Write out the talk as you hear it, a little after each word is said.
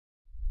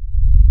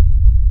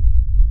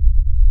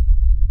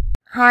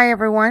Hi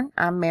everyone,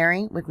 I'm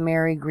Mary with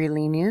Mary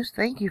Greeley News.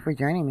 Thank you for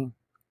joining me.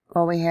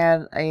 Well, we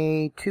had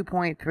a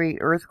 2.3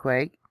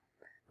 earthquake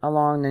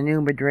along the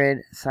New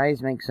Madrid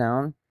Seismic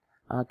Zone,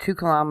 2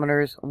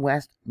 kilometers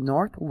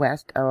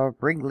west-northwest of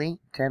Wrigley,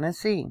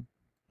 Tennessee.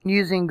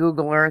 Using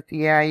Google Earth,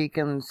 you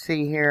can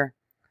see here,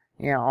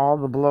 all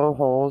the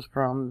blowholes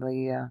from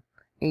the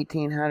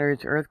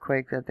 1800s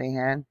earthquake that they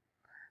had.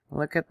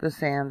 Look at the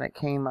sand that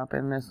came up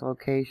in this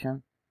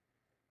location.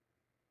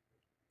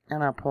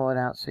 And I'll pull it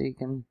out so you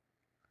can.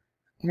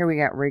 Here we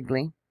got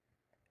Wrigley,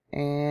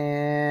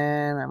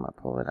 and I'm going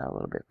to pull it out a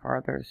little bit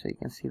farther so you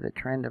can see the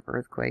trend of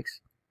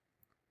earthquakes.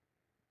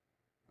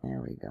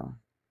 There we go.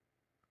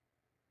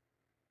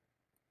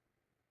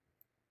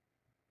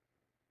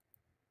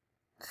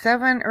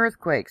 Seven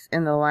earthquakes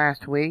in the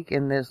last week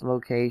in this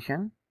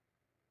location.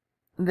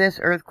 This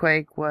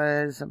earthquake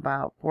was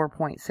about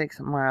 4.6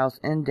 miles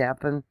in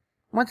depth, and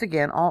once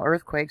again, all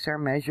earthquakes are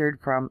measured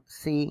from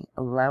sea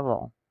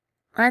level.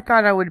 I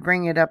thought I would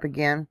bring it up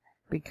again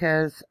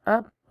because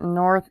up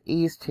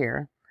northeast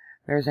here,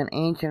 there's an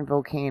ancient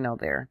volcano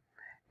there.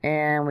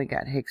 And we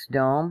got Hicks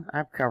Dome.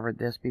 I've covered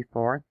this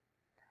before.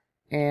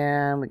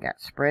 And we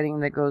got spreading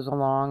that goes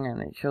along, and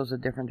it shows the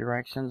different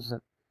directions that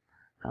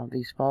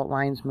these fault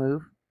lines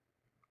move.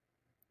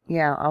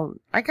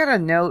 I got a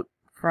note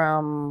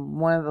from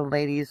one of the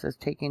ladies that's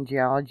taking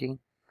geology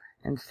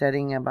and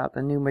studying about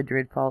the New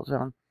Madrid fault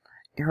zone.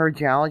 Her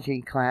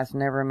geology class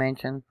never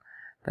mentioned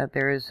that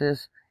there is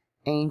this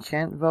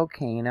ancient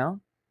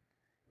volcano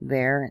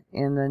there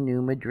in the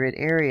New Madrid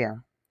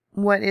area.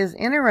 What is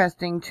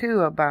interesting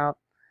too about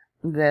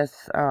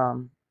this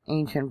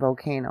ancient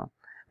volcano,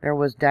 there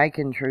was dike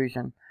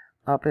intrusion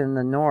up in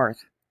the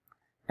north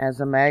as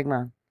the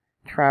magma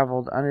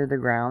traveled under the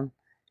ground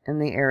in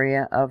the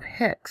area of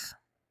Hicks.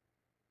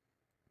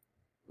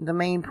 The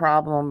main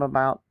problem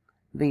about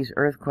these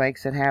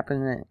earthquakes that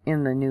happen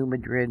in the New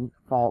Madrid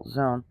fault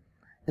zone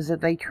is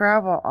that they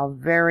travel a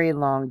very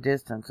long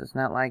distance. It's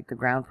not like the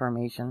ground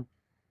formation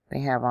they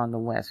have on the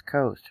west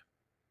coast.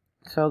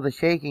 So the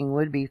shaking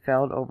would be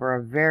felt over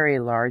a very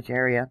large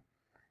area,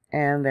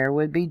 and there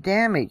would be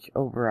damage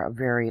over a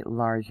very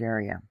large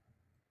area.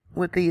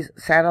 With these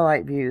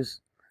satellite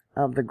views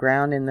of the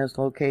ground in this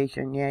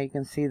location, you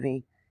can see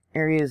the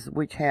areas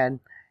which had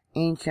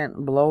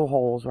ancient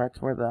blowholes.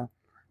 That's where the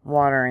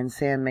water and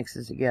sand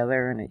mixes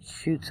together and it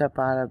shoots up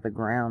out of the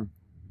ground.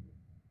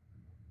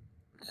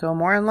 So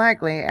more than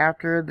likely,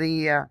 after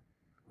the,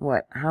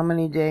 how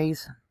many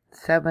days?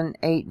 7,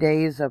 8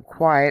 days of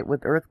quiet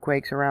with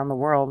earthquakes around the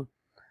world.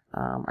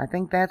 I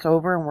think that's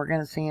over, and we're going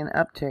to see an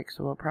uptick,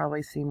 so we'll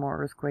probably see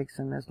more earthquakes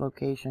in this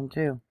location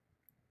too.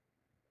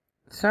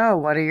 So,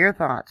 what are your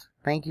thoughts?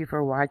 Thank you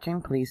for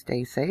watching. Please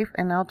stay safe,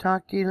 and I'll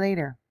talk to you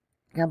later.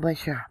 God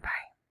bless you.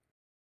 Bye.